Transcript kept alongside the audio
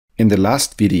In the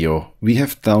last video, we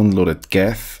have downloaded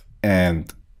Geth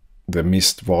and the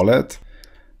Mist wallet.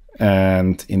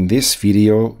 And in this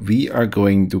video, we are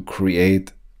going to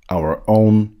create our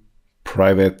own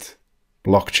private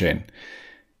blockchain.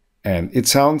 And it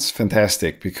sounds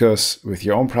fantastic because with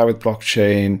your own private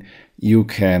blockchain, you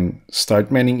can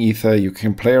start mining Ether, you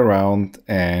can play around,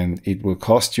 and it will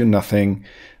cost you nothing,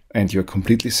 and you're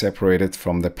completely separated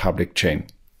from the public chain.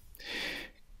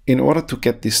 In order to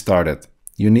get this started,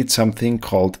 you need something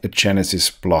called a genesis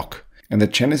block. And the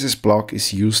genesis block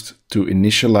is used to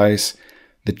initialize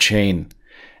the chain.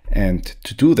 And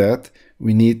to do that,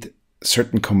 we need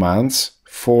certain commands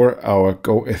for our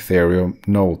Go-Ethereum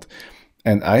node.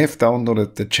 And I have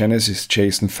downloaded the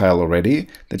genesis.json file already.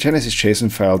 The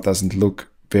genesis.json file doesn't look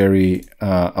very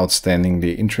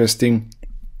outstandingly interesting.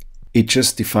 It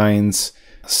just defines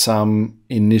some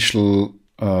initial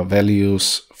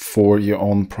values for your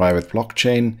own private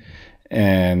blockchain.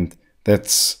 And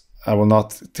I will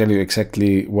not tell you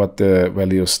exactly what the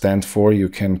values stand for. You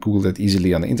can Google that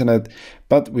easily on the internet,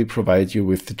 but we provide you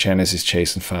with the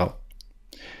genesis.json file.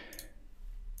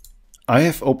 I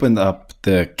have opened up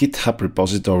the GitHub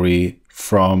repository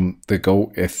from the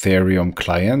Go-Ethereum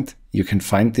client. You can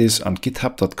find this on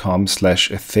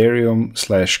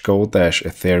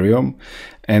github.com/ethereum/go-ethereum.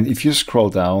 And if you scroll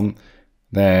down,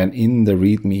 then in the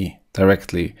README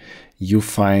directly, you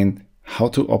find how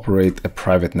to operate a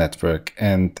private network.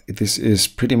 And this is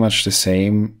pretty much the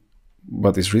same.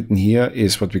 What is written here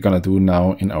is what we're going to do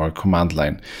now in our command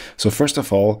line. So first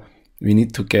of all, we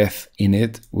need to get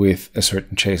init with a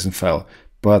certain JSON file.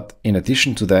 But in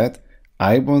addition to that,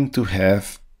 I want to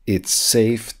have it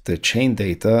save the chain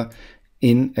data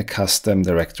in a custom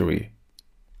directory.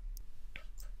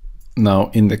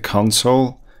 Now in the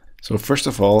console, so first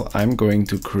of all, I'm going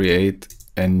to create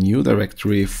a new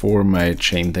directory for my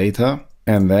chain data.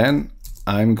 And then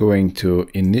I'm going to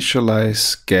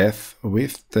initialize Geth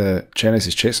with the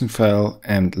genesis.json file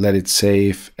and let it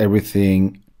save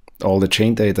everything, all the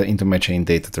chain data into my chain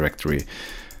data directory.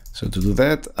 So to do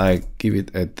that, I give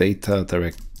it a data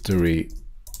directory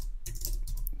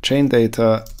chain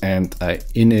data and I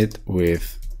init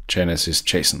with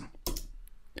genesis.json.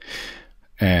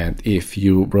 And if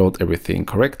you wrote everything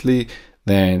correctly,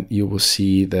 then you will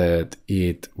see that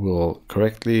it will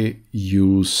correctly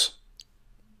use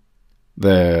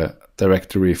the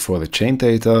directory for the chain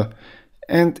data,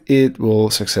 and it will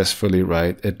successfully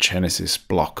write a genesis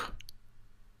block.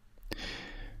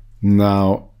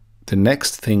 Now, the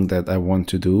next thing that I want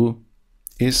to do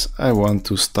is I want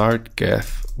to start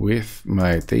Geth with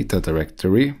my data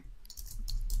directory.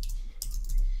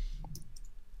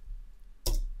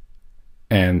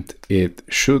 And it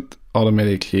should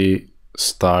automatically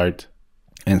start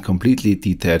and completely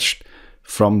detached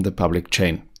from the public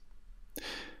chain.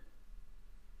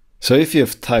 So if you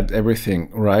have typed everything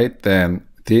right, then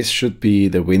this should be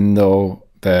the window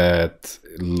that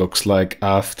looks like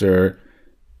after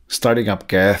starting up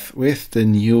Geth with the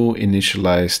new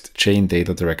initialized chain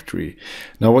data directory.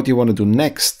 Now what you want to do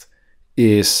next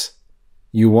is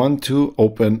you want to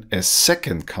open a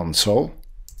second console,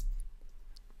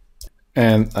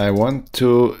 and I want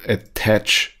to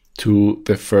attach to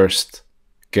the first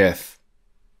Geth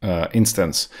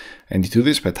instance. And you do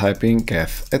this by typing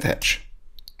Geth attach.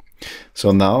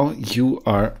 So now you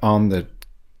are on the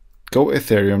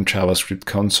Go-Ethereum JavaScript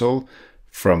console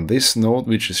from this node,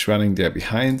 which is running there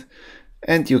behind,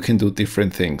 and you can do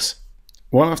different things.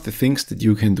 One of the things that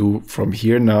you can do from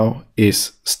here now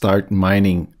is start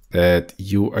mining, that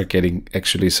you are getting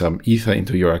actually some Ether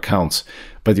into your accounts,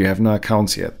 but you have no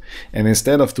accounts yet. And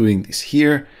instead of doing this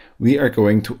here, we are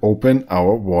going to open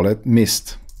our wallet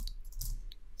Mist.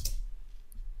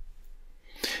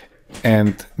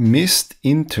 And Mist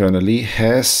internally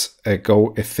has a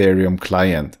Go-Ethereum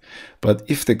client. But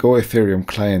if the Go-Ethereum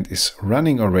client is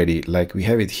running already, like we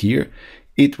have it here,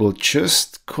 it will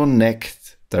just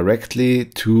connect directly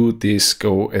to this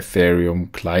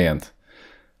Go-Ethereum client.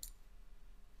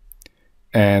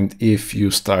 And if you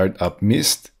start up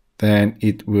Mist, then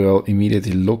it will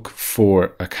immediately look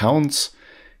for accounts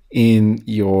in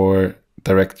your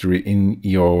directory, in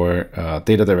your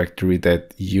data directory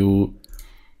that you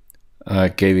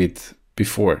gave it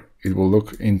before. It will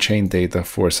look in chain data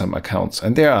for some accounts,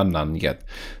 and there are none yet.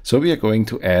 So we are going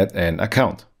to add an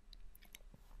account.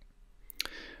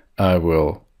 I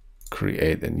will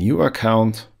create a new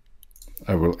account.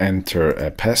 I will enter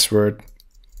a password.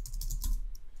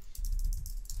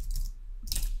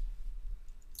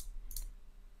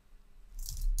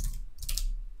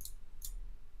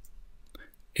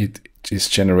 It is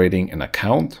generating an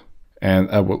account,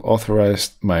 and I will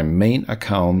authorize my main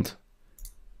account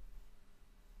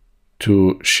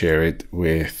to share it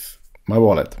with my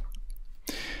wallet.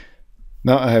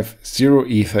 Now I have 0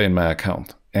 Ether in my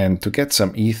account, and to get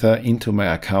some Ether into my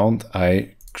account,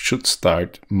 I should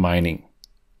start mining.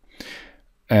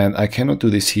 And I cannot do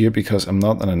this here because I'm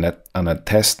not on a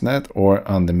test net or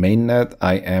on the main net.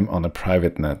 I am on a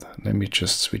private net. Let me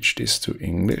just switch this to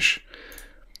English.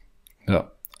 No,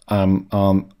 I'm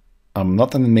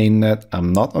not on the main net.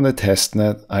 I'm not on the test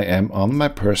net. I am on my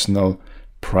personal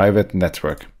private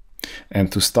network.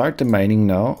 And to start the mining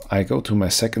now, I go to my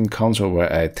second console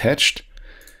where I attached,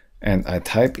 and I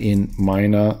type in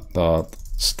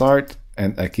miner.start,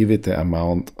 and I give it the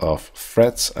amount of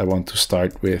threads I want to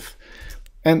start with,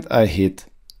 and I hit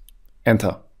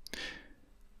enter.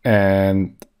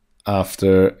 And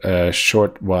after a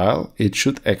short while, it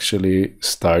should actually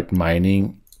start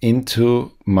mining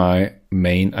into my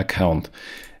main account.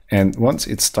 And once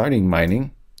it's starting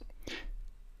mining,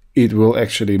 it will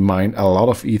actually mine a lot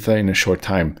of Ether in a short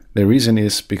time. The reason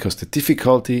is because the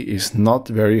difficulty is not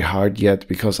very hard yet,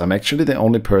 because I'm actually the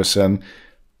only person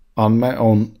on my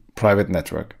own private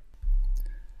network.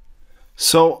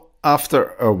 So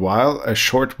after a while, a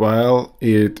short while,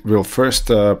 it will first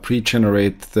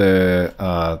pre-generate the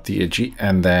DAG,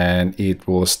 and then it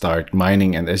will start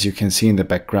mining. And as you can see in the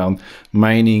background,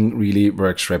 mining really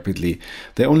works rapidly.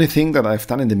 The only thing that I've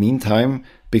done in the meantime,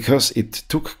 because it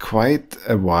took quite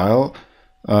a while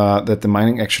that the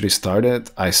mining actually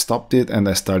started, I stopped it and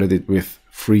I started it with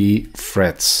 3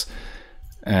 threads.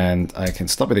 And I can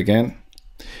stop it again.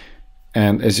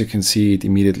 And as you can see, it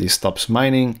immediately stops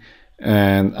mining.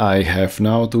 And I have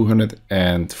now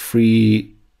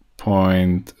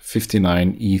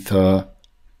 203.59 Ether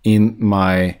in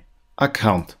my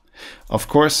account. Of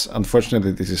course,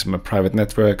 unfortunately, this is my private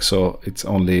network, so it's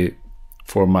only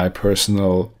for my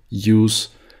personal use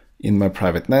in my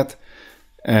private net.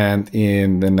 And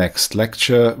in the next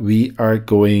lecture, we are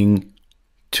going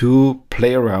to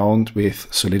play around with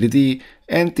Solidity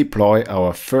and deploy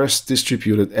our first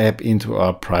distributed app into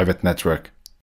our private network.